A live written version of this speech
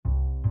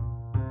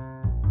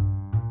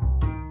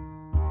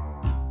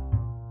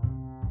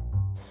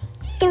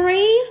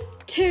3,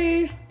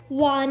 2,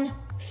 1,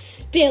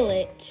 spill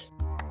it.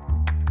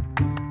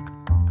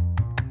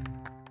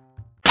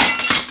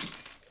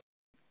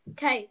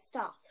 Okay,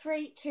 start.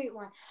 3, 2,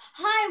 1.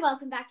 Hi,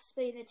 welcome back to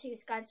Spilling the Tea with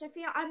Sky and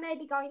Sophia. I may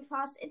be going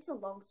fast. It's a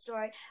long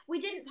story. We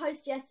didn't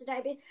post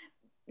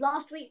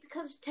last week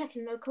because of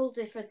technical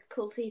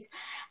difficulties.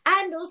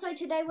 And also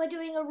today we're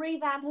doing a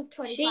revamp of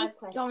 25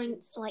 questions. Going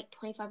like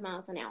 25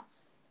 miles an hour.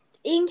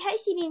 In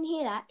case you didn't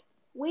hear that,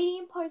 we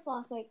didn't post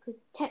last week because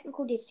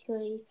technical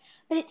difficulties,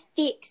 but it's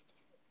fixed.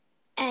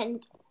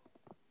 And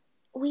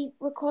we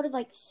recorded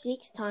like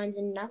 6 times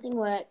and nothing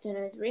worked and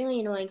it was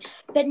really annoying.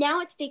 But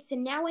now it's fixed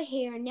and now we're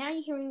here and now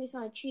you're hearing this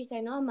on a Tuesday,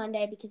 not a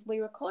Monday, because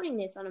we're recording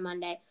this on a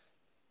Monday.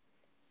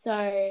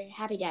 So,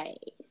 happy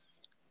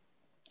days.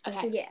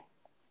 Okay. Yeah.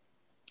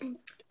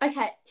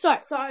 Okay. So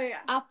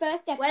our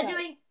first episode. We're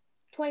doing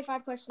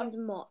 25 questions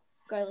and more.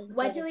 Go listen.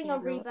 We're doing a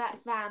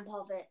revamp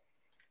of it.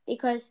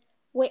 Because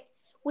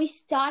we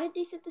started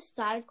this at the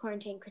start of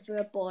quarantine because we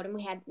were bored and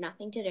we had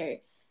nothing to do.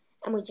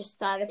 And we just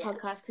started a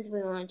podcast because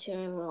we wanted to,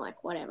 and we were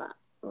like, whatever.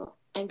 Well,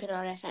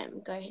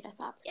 Anchor.fm, go hit us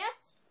up.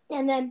 Yes.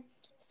 And then,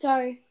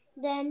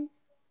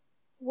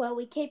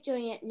 we keep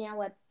doing it now.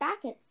 We're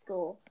back at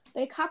school.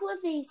 But a couple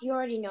of these you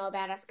already know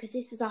about us because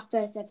this was our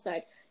first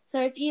episode. So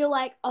if you're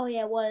like, oh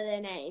yeah, what are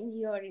their names?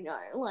 You already know.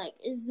 Like,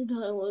 is the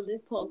title of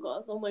this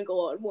podcast? Oh my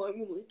god, why am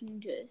I listening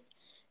to this?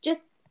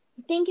 Just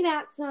think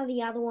about some of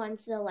the other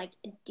ones that are like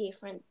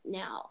different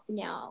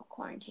now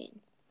quarantine.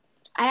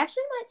 I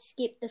actually might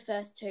skip the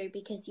first 2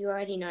 because you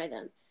already know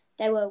them.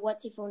 They were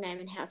What's Your Full Name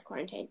and House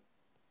Quarantine.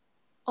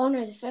 Oh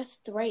no, the first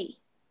 3.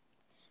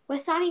 We're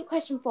starting at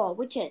question 4,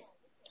 which is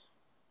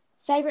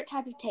favourite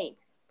type of tea.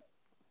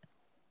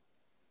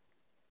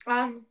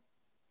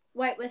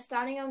 Wait, we're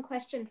starting on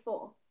question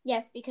 4.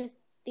 Yes, because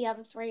the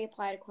other 3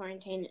 apply to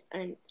quarantine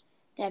and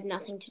they have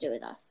nothing to do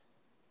with us.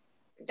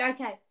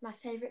 Okay, my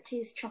favourite tea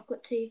is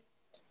chocolate tea.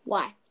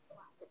 Why?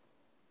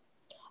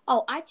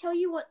 Oh, I tell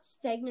you what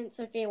segment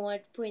Sophia wanted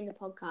to put in the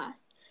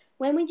podcast.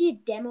 When we did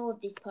a demo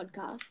of this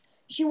podcast,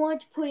 she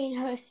wanted to put in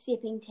her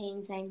sipping tea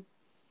and saying,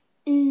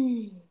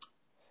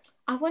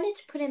 I wanted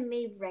to put in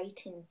me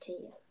rating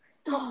tea.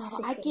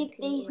 I give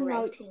these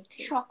notes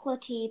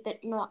chocolatey,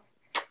 but not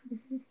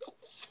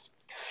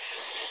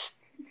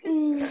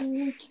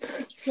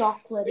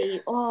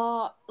chocolatey.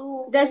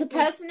 There's a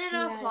person in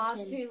our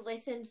class who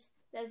listens.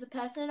 There's a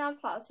person in our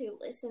class who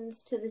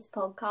listens to this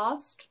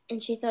podcast,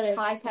 and she thought it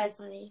was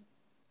funny.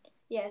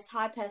 Yes,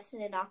 hi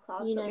person in our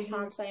class that we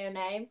can't say your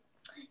name.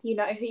 You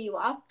know who you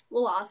are.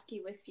 We'll ask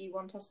you if you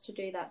want us to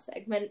do that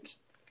segment.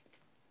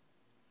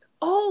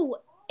 Oh,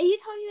 are you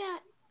talking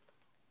about...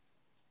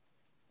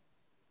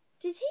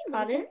 Does he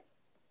Pardon?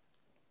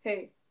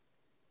 listen? Who?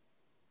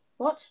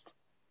 What?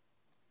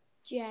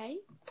 Jay?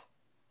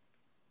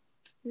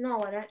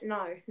 No, I don't.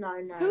 No.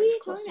 Who are you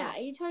talking about?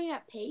 Are you talking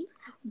about P?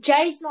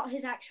 Jay's not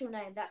his actual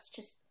name. That's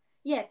just...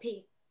 Yeah,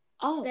 P.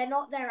 Oh. They're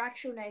not their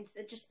actual names.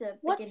 They're just the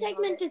What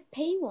segment does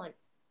P want?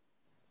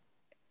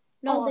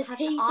 No, the I'll have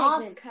P to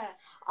segment. ask her.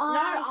 Oh, No,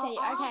 I see.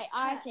 I'll Okay, ask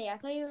I her. see. I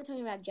thought you were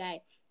talking about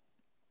Jay.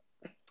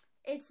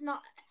 It's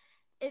not...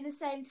 In the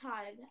same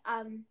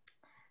time,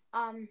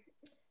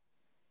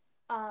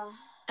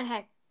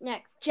 Okay,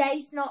 next.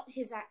 Jay's not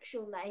his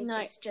actual name. No.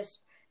 It's just...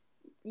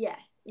 Yeah.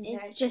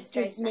 It's just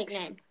Jay's a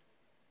nickname.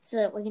 So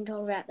that we can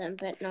talk about them,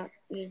 but not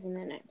using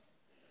their names.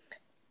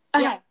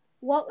 Okay, Yeah.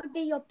 What would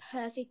be your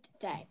perfect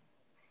day?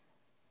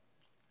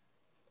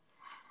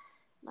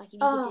 Like, if you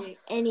could do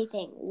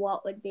anything,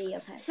 what would be your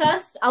perfect day?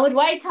 First, I would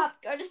wake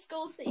up, go to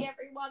school, see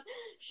everyone,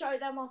 show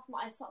them off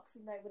my socks,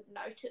 and they would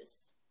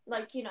notice.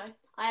 Like, you know,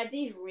 I have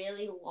these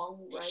really long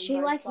rainbow She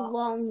likes socks.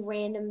 long,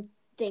 random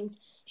things.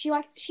 She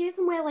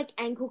doesn't wear, like,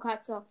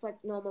 ankle-cut socks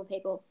like normal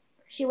people.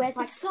 She wears,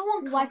 It's so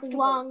like uncomfortable.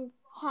 long,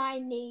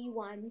 high-knee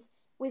ones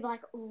with,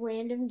 like,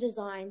 random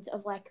designs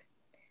of, like,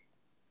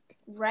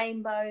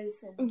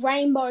 rainbows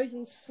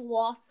and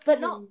sloths, but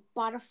and not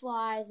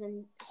butterflies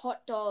and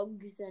hot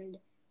dogs and...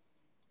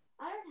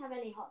 I don't have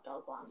any hot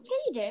dog ones. Yeah,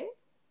 you do.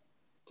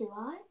 Do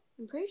I?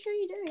 I'm pretty sure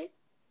you do.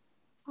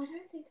 I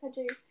don't think I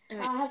do.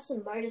 Right. I have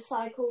some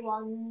motorcycle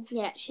ones.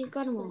 Yeah, she's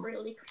got them all.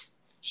 Really.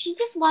 She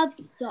just loves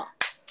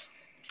socks.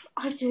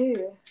 I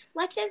do.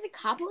 Like, there's a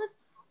couple of...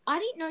 I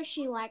didn't know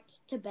she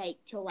liked to bake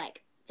till,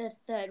 like, the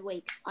 3rd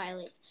week I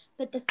lived.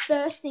 But the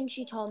first thing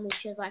she told me,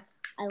 she was like,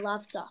 I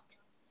love socks.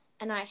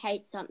 And I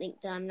hate something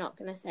that I'm not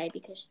going to say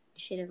because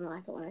she doesn't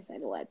like it when I say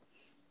the word.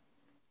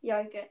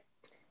 Yogurt.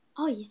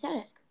 Oh, you said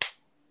it.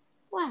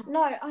 Wow.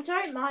 No, I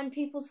don't mind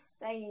people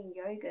saying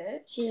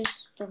yogurt. She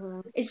just doesn't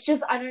know. It's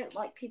just I don't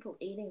like people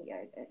eating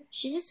yogurt.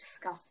 It's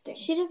disgusting.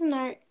 She doesn't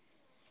know.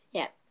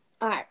 Yeah.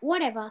 Alright,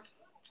 whatever.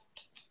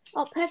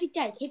 Oh, perfect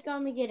day. Keep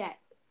going with your day.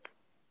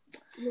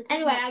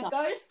 Anyway, I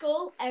go to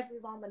school.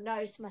 Everyone would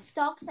notice my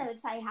socks. They would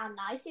say how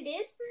nice it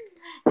is.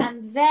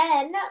 And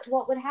then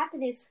what would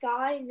happen is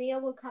Sky and Mia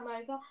would come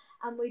over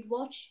and we'd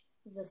watch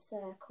The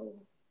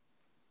Circle.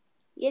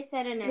 You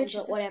said her name,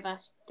 but whatever.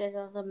 There's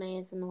other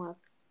Mias in the world.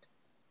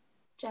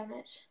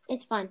 Janet.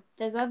 It's fine.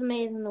 There's other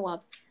Mias in the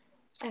world.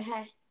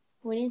 Okay.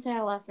 We didn't say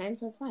our last name,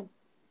 so it's fine.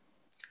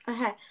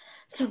 Okay,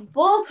 so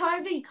walk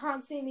over. You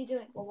can't see me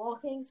doing a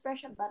walking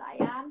expression, but I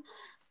am.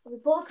 We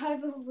walk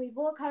over, we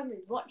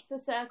watch The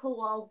Circle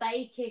while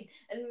baking,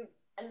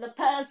 and the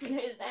person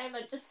whose name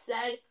I just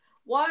said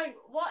won't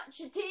watch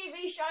a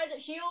TV show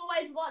that she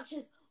always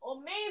watches, or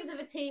memes of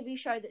a TV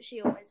show that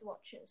she always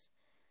watches.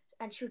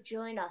 And she'll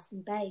join us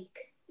and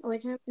bake.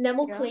 And then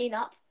we'll clean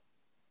up.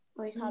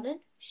 Pardon?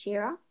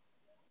 Shira?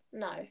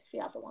 No, the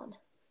other one.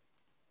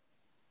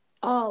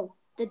 Oh,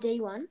 the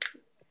D one?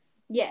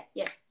 Yeah.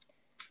 She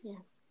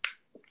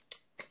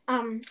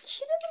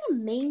doesn't have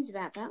memes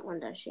about that one,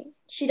 does she?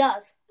 She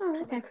does.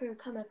 Oh, okay.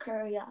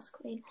 Kamakura, yes,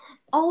 queen.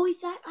 Oh, is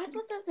that? I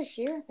thought that was a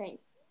Shira thing.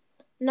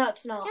 No,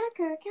 it's not.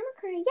 Kamakura,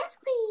 yes,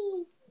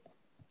 queen.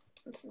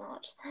 It's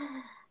not.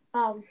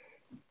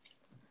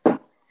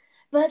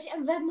 But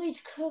then we'd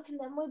cook and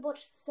then we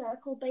watch The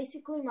Circle.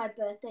 Basically, my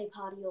birthday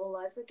party all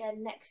over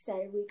again. Next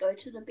day, we go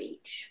to the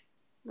beach.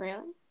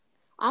 Really?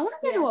 I want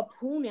to go to a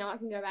pool now. I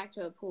can go back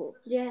to a pool.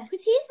 Yeah.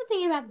 Because here's the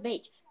thing about the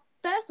beach.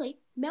 Firstly,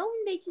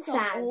 Melbourne beaches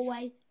are Sand.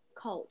 always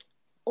cold.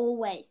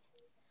 Always.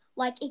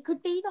 Like, it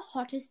could be the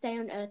hottest day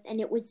on earth and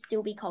it would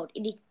still be cold.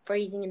 It is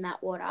freezing in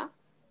that water.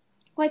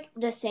 Like,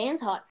 the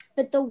sand's hot,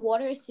 but the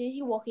water, as soon as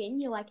you walk in,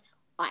 you're like,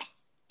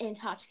 ice,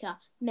 Antarctica,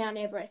 Mount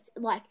Everest,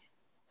 like,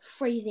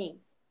 freezing.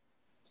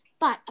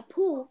 But a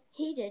pool,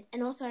 heated,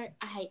 and also,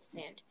 I hate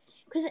sand.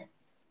 Because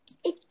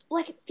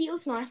it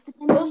feels nice, but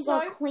then Also, you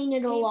gotta clean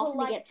it all off and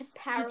like it gets to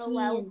sticky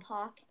parallel and-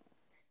 park.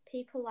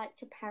 People like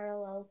to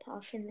parallel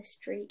park in the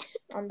street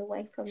on the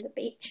way from the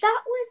beach.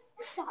 That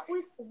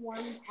was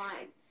one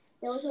time.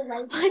 There was a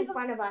lady in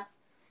front of us.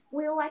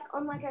 We were like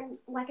on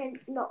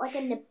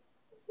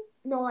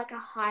not like a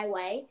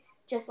highway,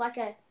 just like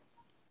a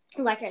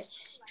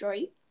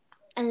street.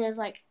 And there's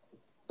like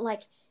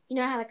you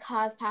know how the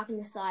cars park on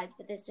the sides,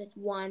 but there's just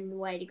one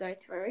way to go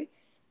through.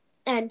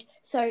 And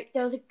so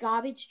there was a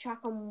garbage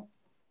truck on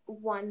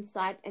one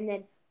side and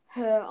then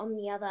her on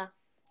the other,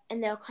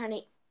 and they were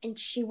and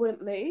she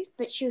wouldn't move,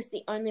 but she was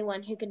the only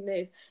one who could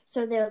move.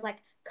 So there was like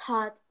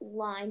cars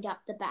lined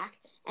up the back,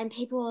 and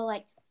people were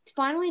like,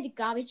 finally the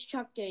garbage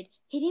truck dude,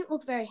 he didn't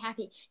look very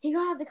happy. He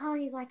got out of the car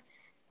and he's like,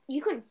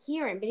 you couldn't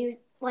hear him, but he was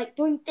like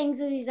doing things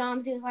with his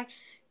arms. He was like,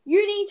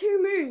 you need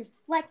to move,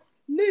 like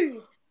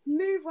move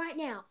right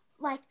now.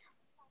 Like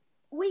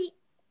we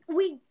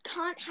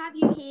can't have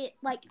you here,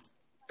 like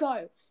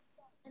go.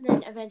 And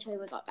then eventually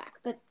we got back,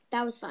 but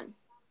that was fun.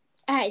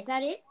 Okay, is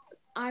that it?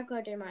 I've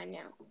got to do mine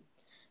now.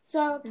 So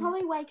I'll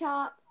probably wake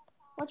up,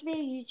 watch a bit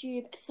of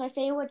YouTube.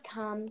 Sophia would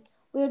come.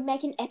 We would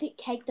make an epic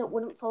cake that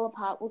wouldn't fall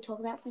apart. We'll talk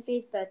about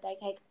Sophia's birthday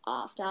cake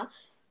after.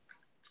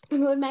 And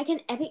we would make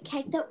an epic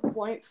cake that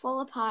won't fall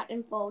apart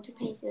and fall to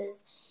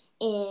pieces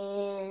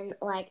in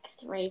like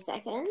 3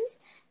 seconds.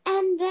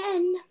 And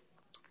then,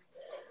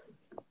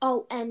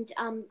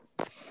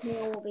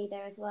 Neil will be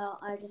there as well.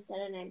 I just said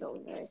her name, but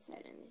we're very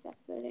sad in this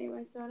episode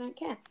anyway, so I don't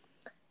care.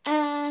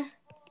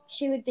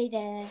 She would be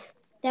there.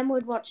 Then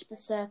we'd watch The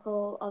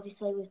Circle.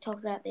 Obviously, we've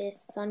talked about this.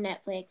 It's on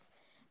Netflix.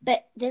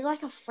 But there's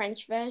like a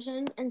French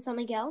version and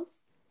something else.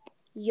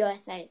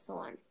 USA is the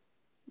one.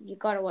 You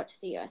got to watch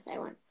the USA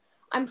one.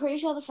 I'm pretty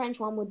sure the French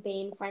one would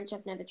be in French.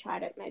 I've never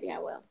tried it. Maybe I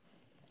will.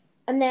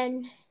 And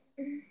then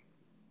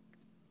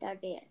that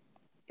would be it.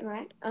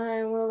 Right?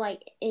 And we'll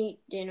like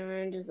eat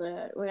dinner and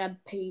dessert. We'd have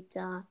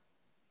pizza.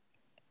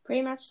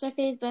 Pretty much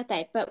Sophia's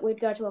birthday. But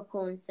we'd go to a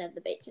pool instead of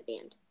the beach at the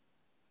end.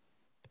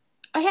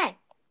 Okay.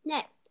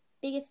 Next.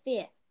 Biggest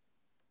fear.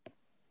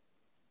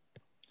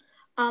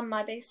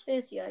 My biggest fear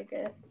is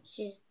yogurt.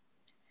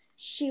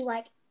 She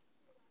like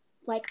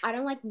I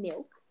don't like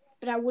milk,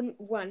 but I wouldn't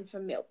run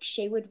from milk.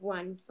 She would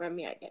run from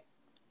yogurt.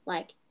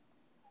 Like,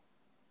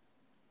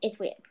 it's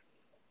weird.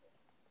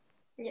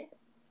 Yeah.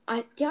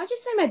 Did I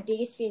just say my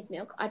biggest fear is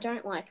milk? I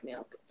don't like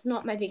milk. It's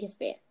not my biggest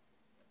fear.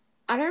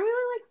 I don't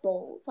really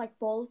like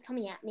balls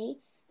coming at me,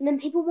 and then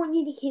people want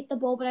you to hit the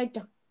ball, but I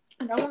don't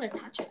want to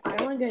touch it. I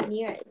don't want to go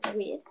near it. It's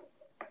weird.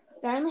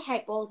 But I only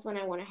hate balls when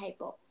I want to hate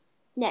balls.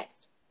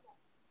 Next.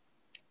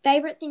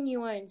 Favorite thing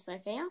you own,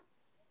 Sophia?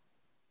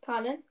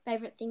 Pardon?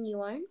 Favorite thing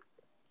you own?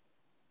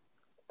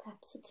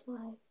 Perhaps it's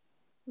my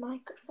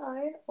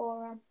microphone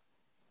or,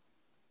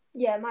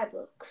 my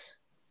books.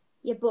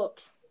 Your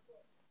books.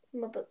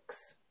 My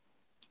books.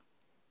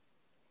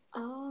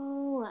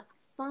 Oh,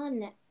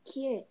 fun.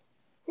 Cute.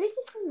 Who did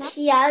you send that to?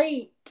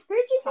 Cute. Who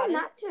did you send Pardon?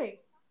 that to?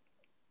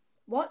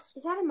 What?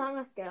 Is that Among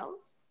Us Girls?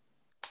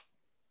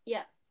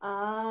 Yeah.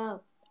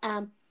 Oh.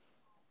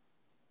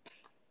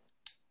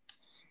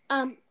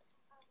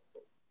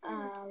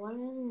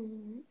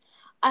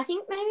 I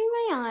think maybe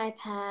my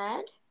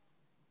iPad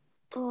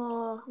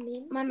or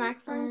my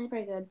microphone's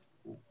pretty good.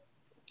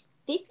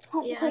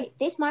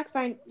 This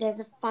microphone, there's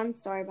a fun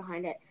story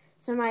behind it.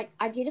 So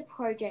I did a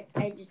project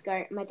ages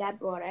ago. My dad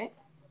brought it.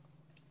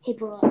 He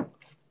brought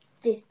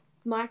this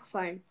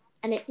microphone,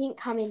 and it didn't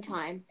come in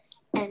time,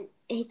 and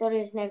he thought it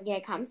was never going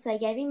to come. So they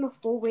gave him a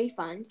full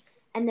refund,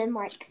 and then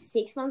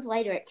 6 months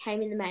later, it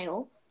came in the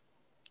mail.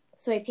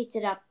 So he picked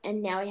it up,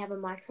 and now we have a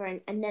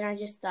microphone. And then I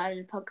just started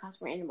a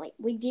podcast randomly.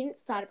 We didn't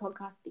start a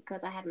podcast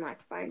because I had a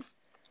microphone.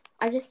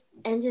 I just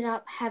ended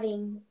up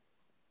having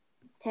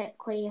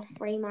technically a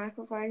free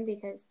microphone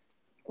because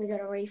we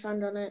got a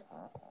refund on it.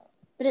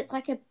 But it's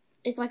like a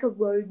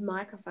Rode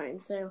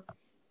microphone, so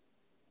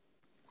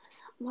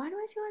why do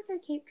I feel like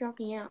I keep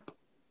dropping out?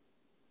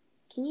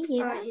 Can you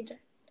hear that? You don't.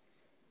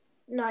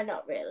 No,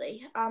 not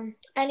really.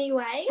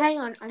 Anyway. Hang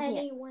on, I'm here.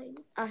 Anyway.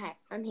 Okay,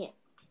 I'm here.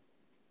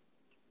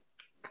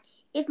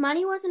 If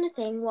money wasn't a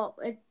thing, what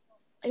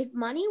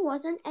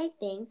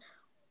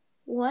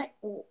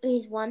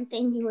is one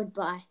thing you would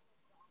buy?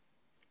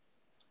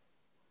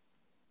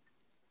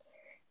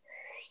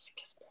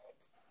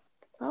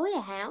 Probably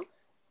a house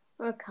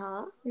or a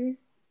car.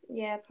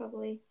 Yeah,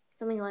 probably.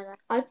 Something like that.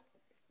 I'd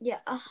buy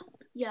a...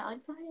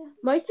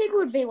 Most people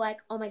would be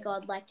like, oh my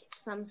god, like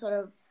some sort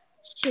of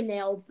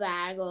Chanel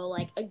bag or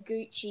like a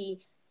Gucci.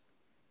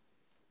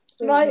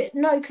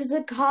 No, because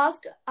a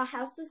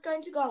house is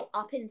going to go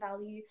up in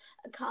value.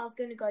 A car's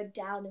going to go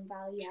down in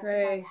value.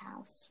 True. By a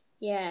house.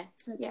 Yeah,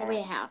 so probably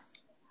a house.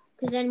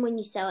 Because then when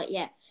you sell it,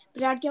 yeah.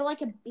 But I'd get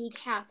like a big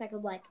house I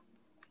could like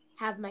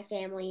have my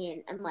family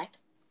in and like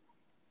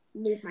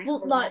live my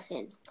whole life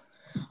in.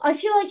 I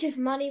feel like if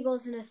money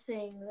wasn't a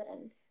thing,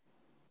 then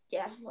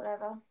yeah,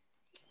 whatever.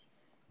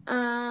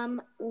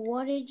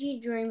 What did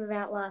you dream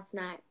about last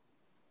night?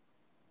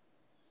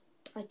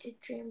 I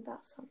did dream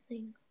about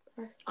something.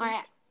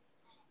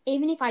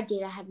 Even if I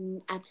did, I have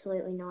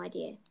absolutely no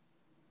idea.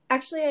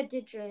 Actually, I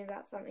did dream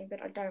about something,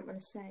 but I don't want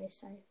to say,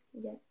 so,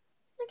 yeah.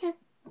 Okay.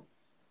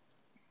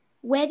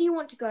 Where do you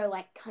want to go,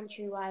 like,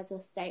 country-wise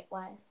or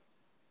state-wise?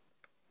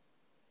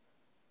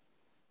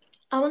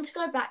 I want to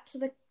go back to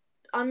the...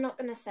 I'm not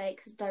going to say it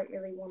because I don't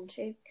really want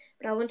to,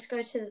 but I want to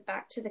go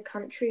back to the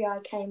country I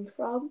came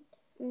from.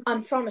 Mm-hmm.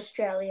 I'm from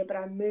Australia, but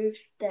I moved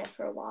there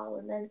for a while,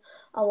 and then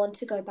I want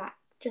to go back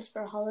just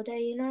for a holiday,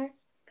 you know?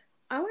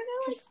 I want to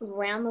go like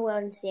around the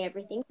world and see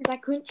everything because I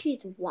couldn't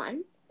choose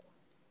one.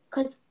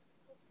 Because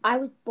I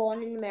was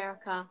born in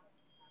America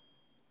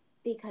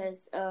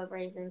because of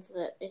reasons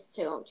that it's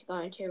too long to go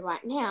into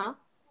right now.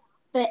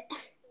 But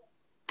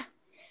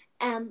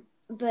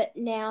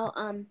now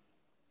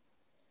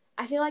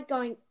I feel like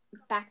going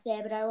back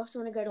there, but I also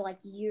want to go to like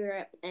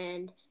Europe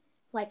and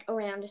like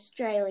around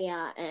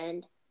Australia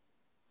and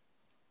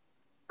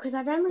because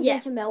I've only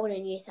been to Melbourne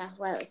and New South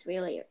Wales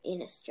really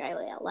in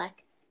Australia,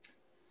 like.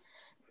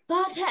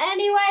 But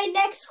anyway,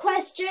 next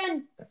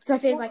question.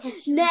 Sophia's like,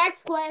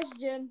 next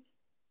question.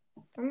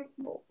 If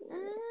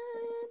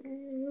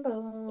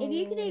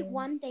you could eat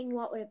one thing,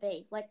 what would it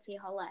be? Like for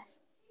your whole life?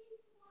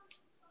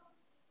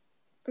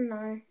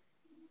 No.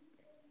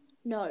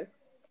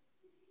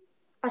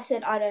 I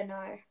said I don't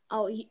know.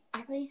 Oh,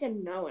 I thought you said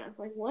no, and I was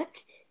like,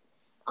 what?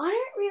 I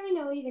don't really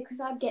know either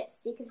because I'd get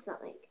sick of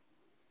something.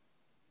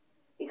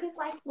 Because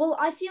like... Well,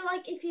 I feel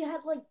like if you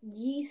had like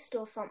yeast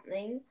or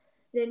something...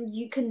 then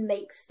you can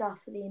make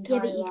stuff for the entire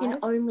life. Yeah, but you can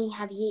only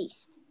have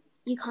yeast.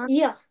 You can't...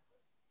 Yeah.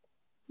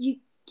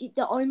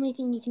 The only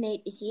thing you can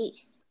eat is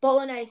yeast.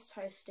 Bolognese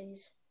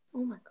toasties.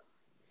 Oh my god.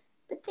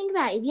 But think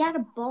about it. If you had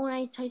a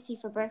bolognese toastie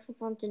for breakfast,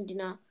 lunch and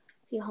dinner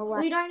for your whole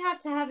life... We don't have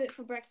to have it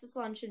for breakfast,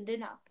 lunch and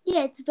dinner.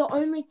 Yeah, it's the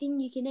only thing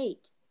you can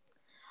eat.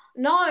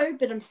 No,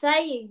 but I'm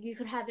saying you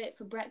could have it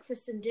for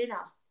breakfast and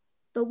dinner.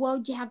 But what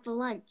would you have for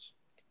lunch?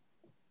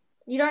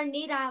 You don't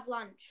need to have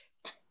lunch.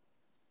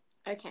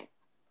 Okay.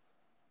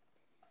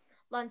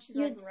 Lunch is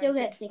You'd still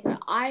get sick of it.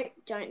 I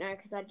don't know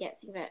because I'd get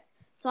sick of it.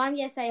 So I'm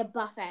going to say a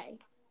buffet.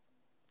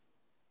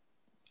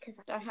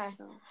 Okay.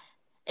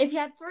 If you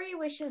had 3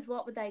 wishes,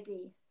 what would they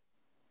be?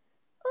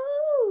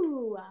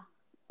 Ooh.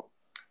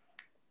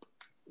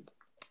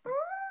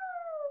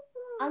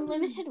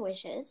 Unlimited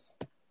wishes.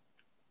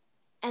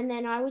 And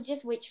then I would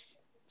just wish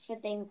for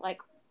things like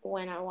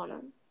when I want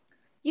them.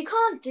 You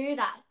can't do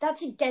that.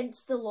 That's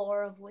against the law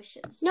of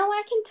wishes. No,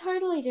 I can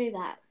totally do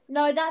that.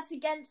 No, that's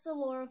against the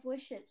law of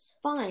wishes.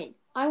 Fine.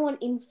 I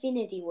want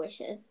infinity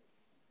wishes.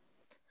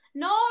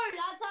 No,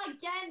 that's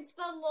against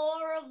the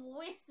law of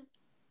wishes.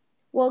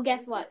 Well,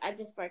 guess what? I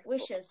just broke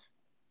wishes.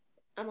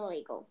 I'm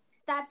illegal.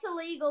 That's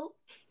illegal.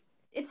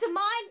 It's a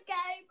mind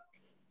game.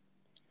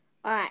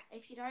 Alright.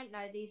 If you don't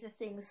know, these are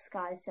things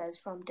Sky says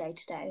from day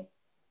to day.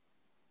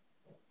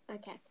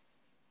 Okay.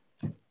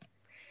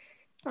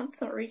 I'm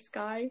sorry,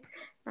 Sky.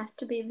 I have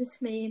to be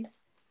this mean.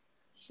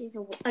 She's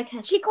a...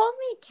 Okay. She calls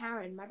me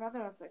Karen. My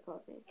brother also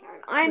calls me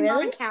Karen. I'm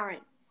really? not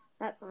Karen.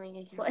 That's something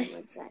a Karen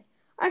would say.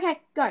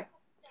 Okay, go.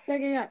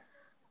 Go.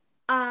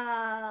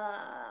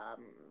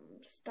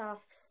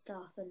 Stuff,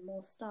 and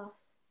more stuff.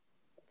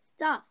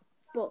 Stuff.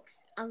 Books.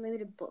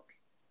 Unlimited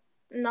books.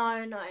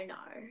 No.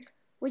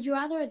 Would you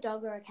rather a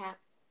dog or a cat?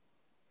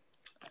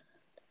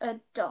 A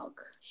dog.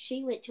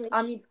 She literally...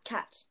 I mean,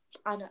 cat.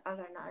 I don't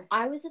know.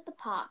 I was at the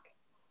park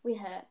with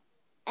her,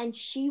 and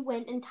she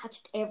went and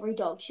touched every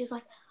dog. She was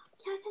like,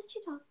 can I touch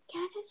your dog?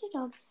 Can I touch your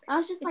dog? I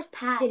was just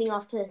sitting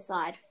off to the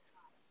side.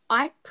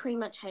 I pretty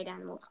much hate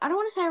animals. I don't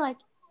want to say like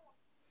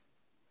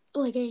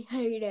I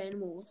hate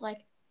animals. Like,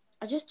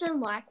 I just don't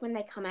like when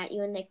they come at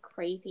you and they're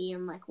creepy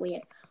and like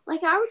weird.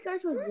 Like, I would go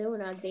to a zoo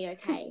and I'd be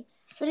okay.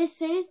 But as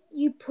soon as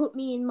you put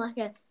me in like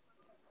a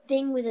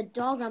thing with a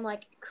dog, I'm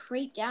like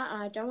creeped out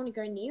and I don't want to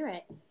go near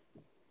it.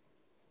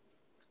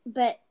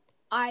 But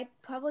I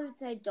probably would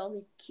say a dog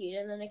is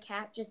cuter than a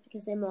cat just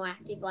because they're more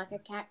active. Like a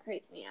cat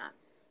creeps me out.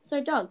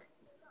 So dog.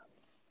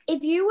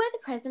 If you were the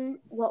president,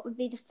 what would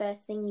be the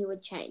first thing you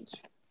would change?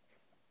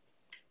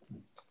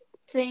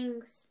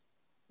 Things,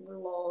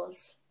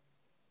 laws,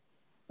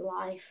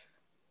 life,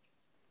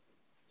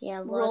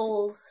 Yeah,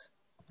 rules.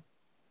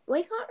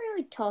 We can't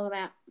really talk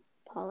about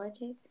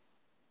politics.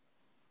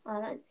 I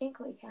don't think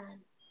we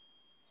can.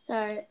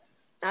 So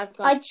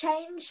I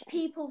change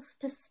people's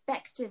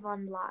perspective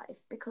on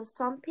life because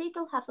some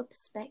people have a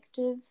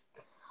perspective.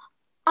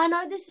 I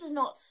know this is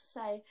not to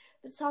say,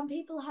 but some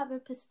people have a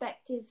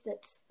perspective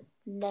that's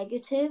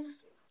negative.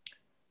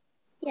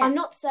 Yeah. I'm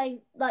not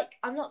saying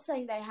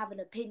they have an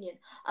opinion.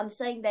 I'm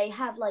saying they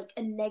have like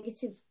a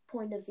negative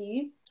point of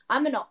view.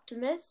 I'm an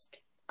optimist.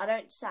 I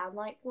don't sound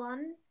like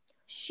one.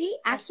 She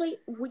actually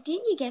didn't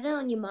you get it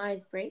on your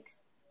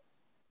Myers-Briggs?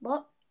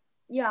 What?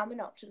 Yeah, I'm an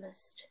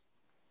optimist.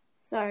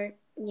 So,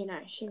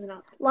 she's an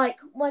optimist. Like,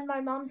 when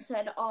my mum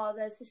said, oh,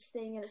 there's this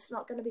thing and it's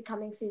not going to be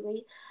coming for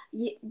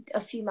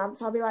a few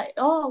months, I'll be like,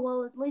 oh,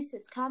 well, at least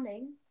it's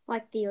coming.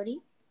 Like the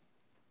Audi?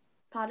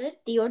 Pardon?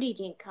 The Audi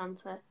didn't come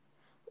for...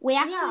 We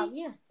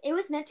actually... Yeah. It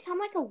was meant to come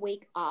like a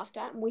week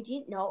after, and we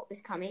didn't know it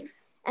was coming.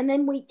 And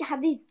then we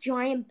had this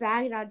giant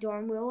bag at our door,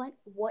 and we were like,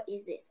 what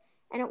is this?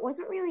 And it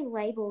wasn't really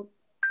labelled...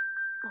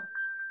 Oh,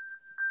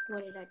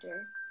 what did I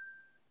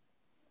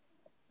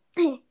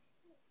do?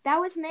 That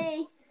was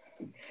me.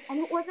 And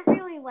it wasn't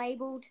really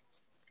labelled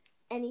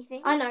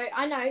anything. I know.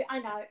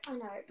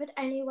 But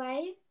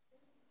anyway,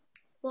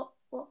 what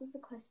was the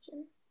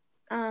question?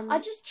 I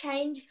just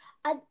try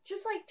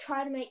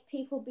to make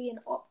people be an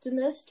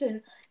optimist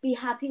and be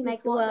happy with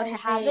Make the what world they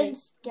happy. have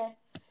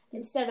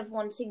instead of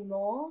wanting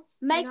more.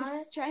 Make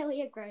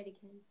Australia great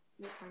again.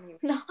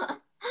 No,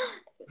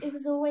 it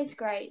was always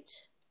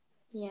great.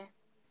 Yeah.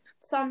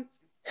 Some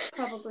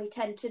probably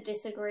tend to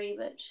disagree,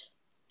 but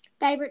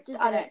Favourite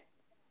dessert? I don't.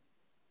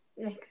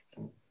 Next.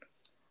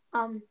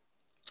 A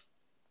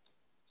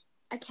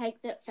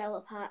cake that fell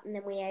apart and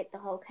then we ate the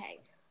whole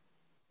cake.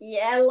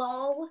 Yeah,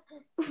 lol.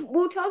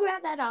 We'll talk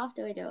about that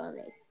after we do all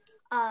this.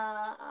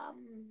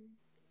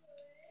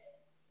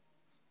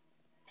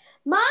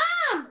 Mom!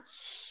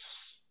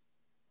 Shh!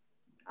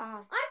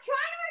 I'm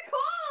trying to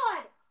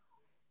record!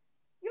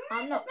 You're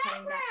I'm in not the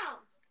cutting that.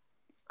 background!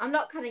 I'm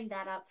not cutting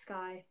that out,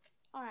 Sky.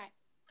 Alright.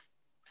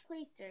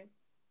 Please do.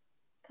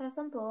 Because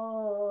I'm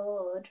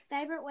bored.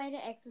 Favourite way to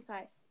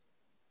exercise?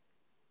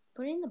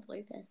 Put in the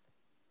bloopers.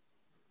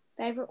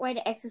 Favourite way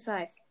to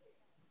exercise?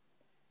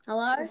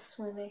 Hello?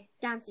 Swimming.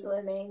 Dancing.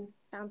 Swimming.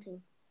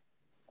 Dancing.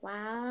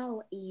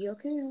 Wow, you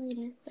can really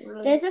dance.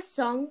 Really? There's a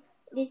song,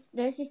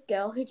 there's this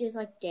girl who does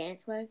like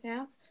dance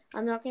workouts.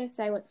 I'm not going to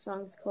say what the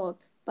song's called,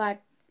 but I've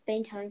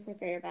been telling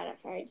Sophia about it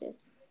for ages.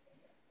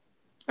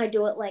 I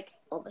do it like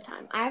all the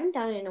time. I haven't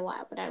done it in a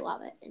while, but I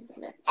love it.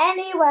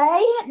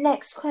 Anyway,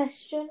 next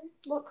question.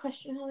 What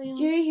question are we on?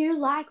 Do you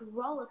like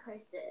roller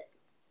coasters?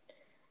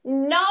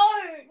 No,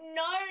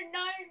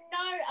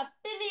 a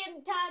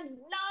billion times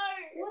no.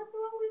 What's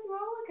wrong with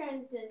roller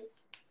coasters?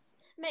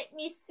 Make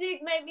me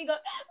sick, make me go, no,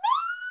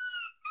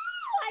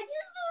 I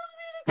just want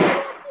me to go.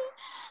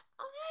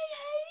 I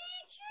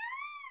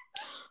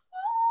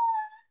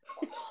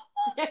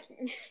hate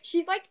you.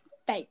 She's like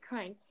fake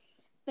crying.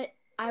 But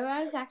I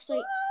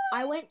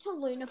went to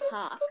Luna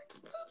Park.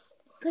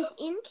 Because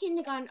in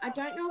kindergarten, I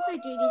don't know if they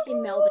do this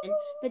in Melbourne,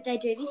 but they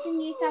do this in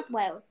New South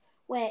Wales,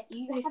 where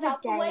you have a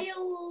day.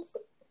 Wales.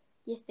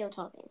 You're still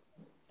talking.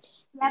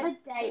 You have a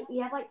day.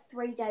 You have like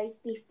 3 days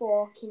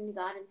before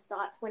kindergarten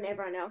starts when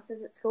everyone else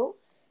is at school.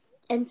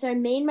 And so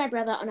me and my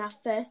brother on our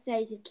first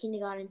days of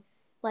kindergarten,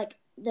 like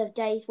the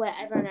days where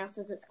everyone else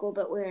was at school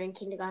but we were in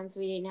kindergarten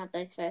so we didn't have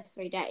those first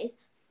 3 days,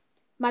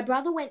 my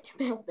brother went to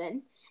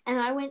Melbourne and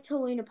I went to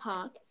Luna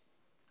Park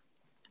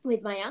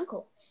with my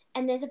uncle.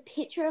 And there's a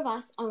picture of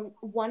us on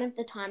one of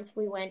the times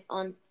we went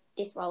on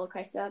this roller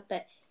coaster,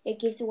 but it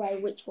gives away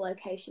which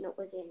location it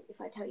was in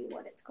if I tell you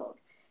what it's called.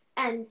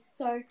 And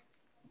so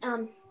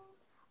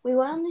we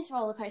went on this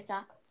roller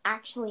coaster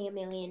actually a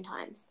million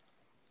times.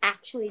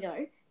 Actually,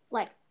 though,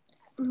 like,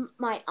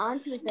 my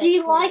aunt was there. Do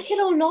you like it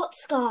or not,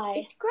 Sky?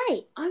 It's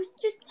great. I was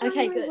just telling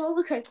you good.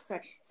 roller coaster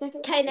story. So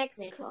Okay,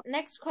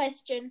 next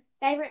question.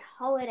 Favorite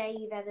holiday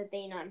you've ever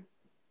been on?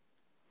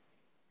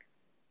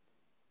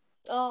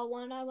 Oh,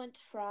 when I went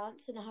to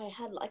France and I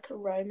had like a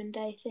Roman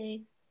Day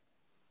thing.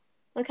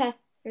 Okay,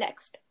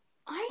 next.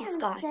 I haven't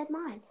Sky. said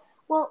mine.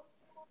 Well,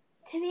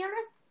 to be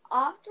honest,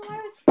 after I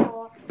was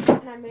 4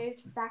 and I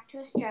moved back to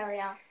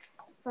Australia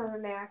from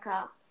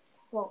America,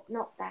 well,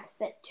 not back,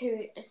 but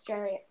to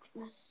Australia.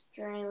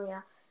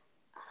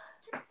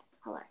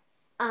 Hello.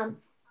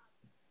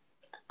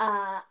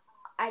 I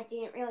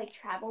didn't really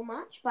travel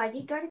much, but I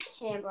did go to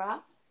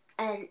Canberra,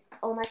 and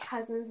all my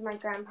cousins, my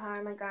grandpa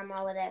and my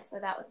grandma were there, so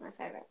that was my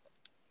favourite.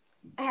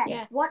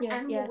 Okay, what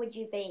animal would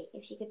you be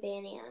if you could be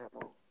any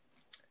animal?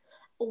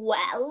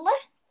 Well,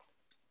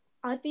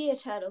 I'd be a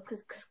turtle,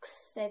 because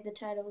save the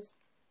turtles.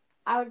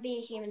 I would be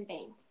a human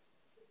being.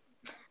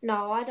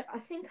 No, I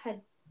think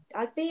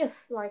I'd be I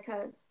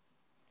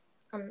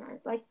don't know,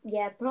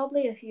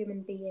 probably a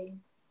human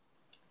being.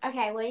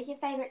 Okay, what is your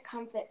favourite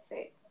comfort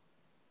food?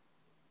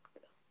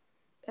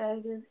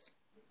 Burgers.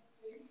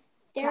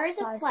 There is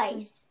a Capsized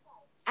place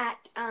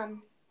at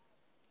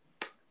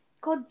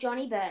called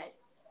Johnny Bird.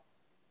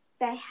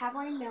 They have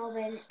one in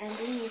Melbourne and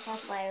in New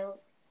South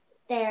Wales.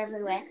 They're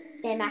everywhere.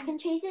 Their mac and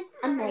cheese is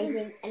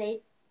amazing and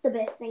it's the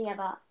best thing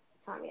ever.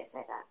 So I'm going to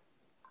say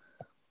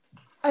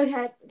that.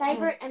 Okay.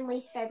 Favourite and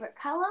least favourite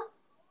colour?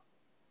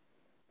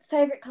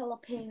 Favourite colour,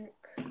 pink.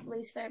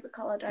 Least favourite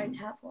colour, don't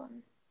have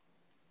one.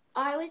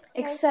 I would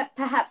say... Except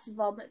perhaps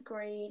vomit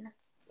green.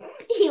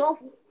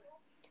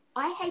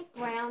 I hate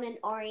brown and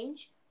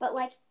orange, but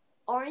like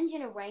orange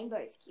in a rainbow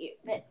is cute,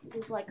 but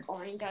it's like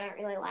orange I don't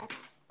really like.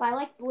 But I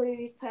like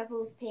blues,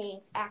 purples,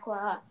 pinks,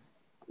 aqua.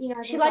 You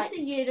know, She likes the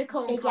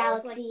unicorn the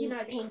colours, galaxy like, you know,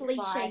 the pink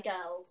cliche vibe.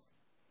 girls.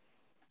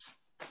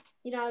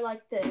 You know,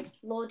 like the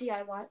Law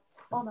DIY.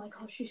 Oh my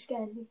gosh, you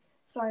scared me.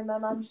 Sorry,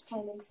 Mum, I'm just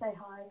came in to say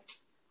hi.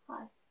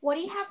 Hi. What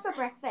do you have for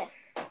breakfast?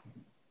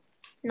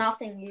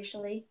 Nothing,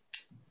 usually.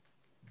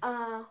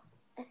 A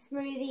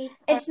smoothie.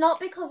 It's not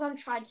because I'm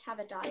trying to have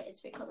a diet, it's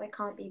because I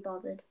can't be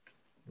bothered.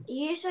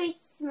 Usually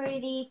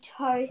smoothie,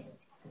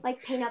 toast,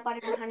 like peanut butter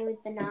and honey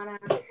with banana.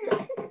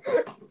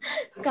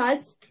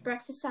 Guys,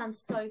 breakfast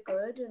sounds so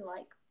good, and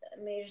like,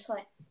 me just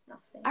like,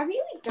 nothing. I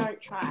really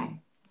don't try.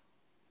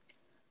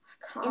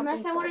 I can't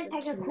Unless be I want to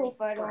bothered take a to cool make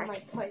photo and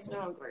like breakfast. post it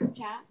on a group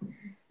chat.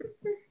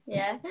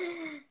 Yeah.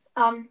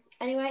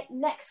 Anyway,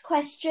 next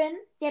question.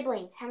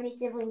 Siblings. How many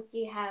siblings do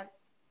you have?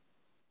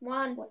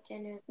 One. What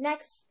gender?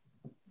 Next.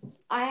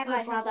 I have Sky a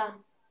has brother.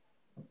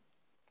 one.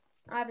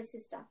 I have a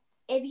sister.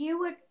 If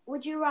you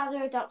would you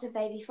rather adopt a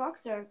baby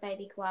fox or a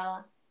baby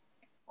koala?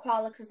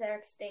 Koala, because they're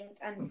extinct,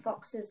 and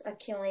foxes are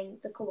killing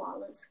the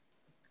koalas.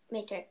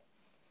 Me too.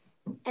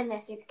 And they're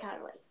super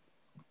cuddly.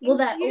 Well,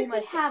 they're You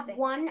almost could have extinct.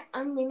 one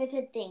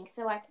unlimited thing.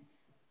 So like,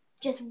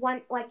 just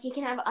one. Like you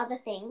can have other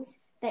things,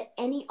 but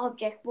any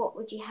object, what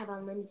would you have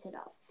unlimited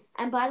of?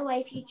 And by the way,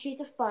 if you choose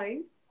a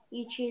phone,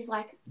 you choose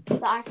like the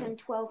iPhone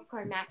 12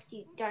 Pro Max.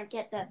 You don't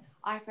get the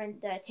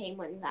iPhone 13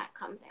 when that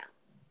comes out.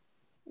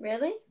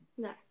 Really?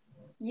 No.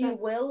 You No.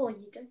 will, or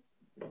you don't?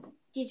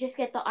 You just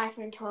get the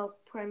iPhone 12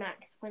 Pro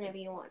Max whenever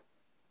you want,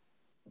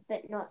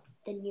 but not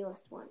the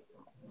newest one.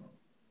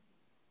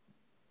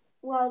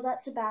 Well,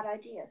 that's a bad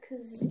idea,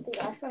 because the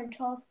iPhone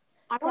 12...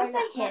 I want to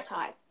Pro say hair Max.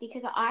 ties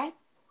because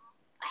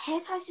hair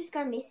ties just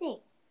go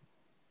missing.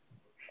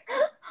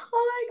 Oh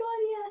my god,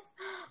 yes!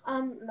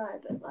 No,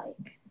 but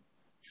like...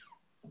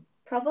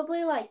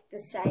 Probably like the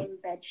same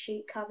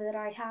bedsheet cover that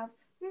I have.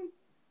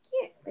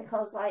 Cute.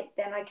 Because like,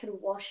 then I could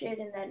wash it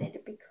and then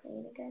it'd be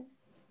clean again.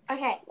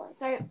 Okay,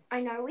 so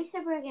I know we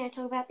said we were going to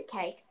talk about the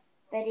cake,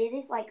 but it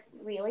is like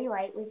really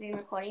late. We've been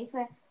recording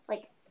for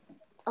like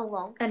a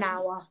long An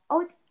hour.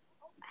 Oh,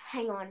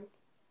 hang on.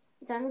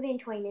 It's only been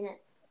 20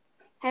 minutes.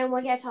 Hang on,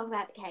 we're going to talk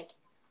about the cake.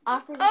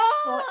 After this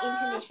short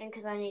intermission,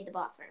 because I need the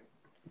bathroom.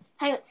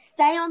 Hang on,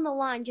 stay on the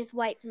line. Just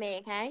wait for me,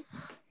 okay?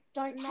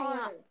 Don't hang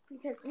up.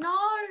 Because No!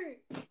 I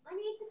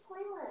need the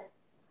toilet.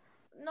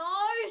 No,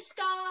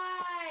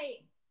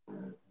 Sky!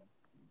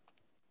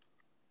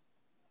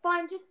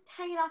 Fine, just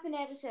hang it up and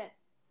edit it.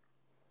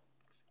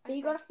 But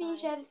you got to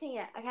finish editing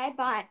it, okay?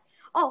 Bye.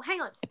 Oh, hang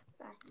on.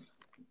 Bye.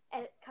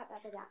 Cut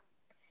that bit out.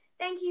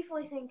 Thank you for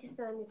listening to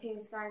Spilling the Tea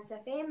with Sky and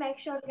Sophie. Make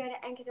sure to go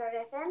to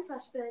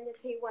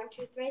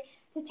anchor.fm/spillingthetea123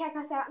 to check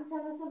us out and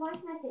send us a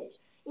voice message.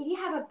 If you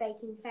have a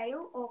baking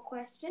fail or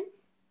question,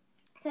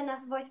 send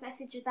us a voice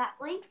message at that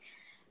link.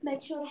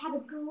 Make sure to have a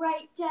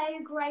great day,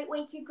 a great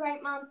week, a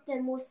great month,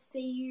 and we'll see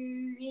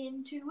you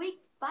in 2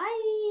 weeks.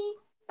 Bye.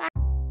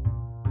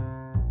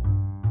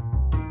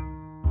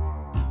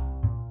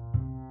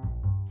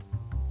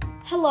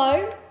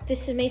 Hello,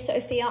 this is me,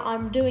 Sophia.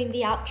 I'm doing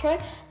the outro.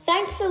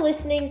 Thanks for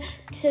listening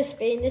to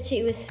Spilling the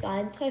Tea with Sky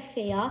and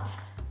Sophia.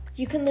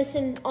 You can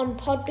listen on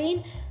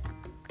Podbean,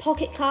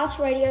 Pocket Cast,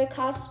 Radio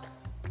Cast,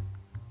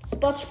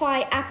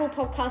 Spotify, Apple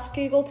Podcasts,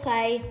 Google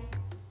Play,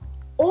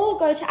 or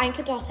go to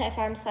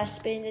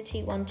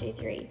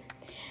anchor.fm/spillingthetea123.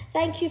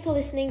 Thank you for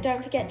listening.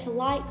 Don't forget to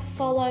like,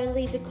 follow,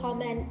 leave a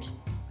comment,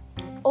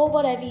 or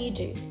whatever you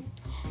do.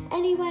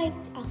 Anyway,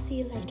 I'll see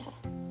you later.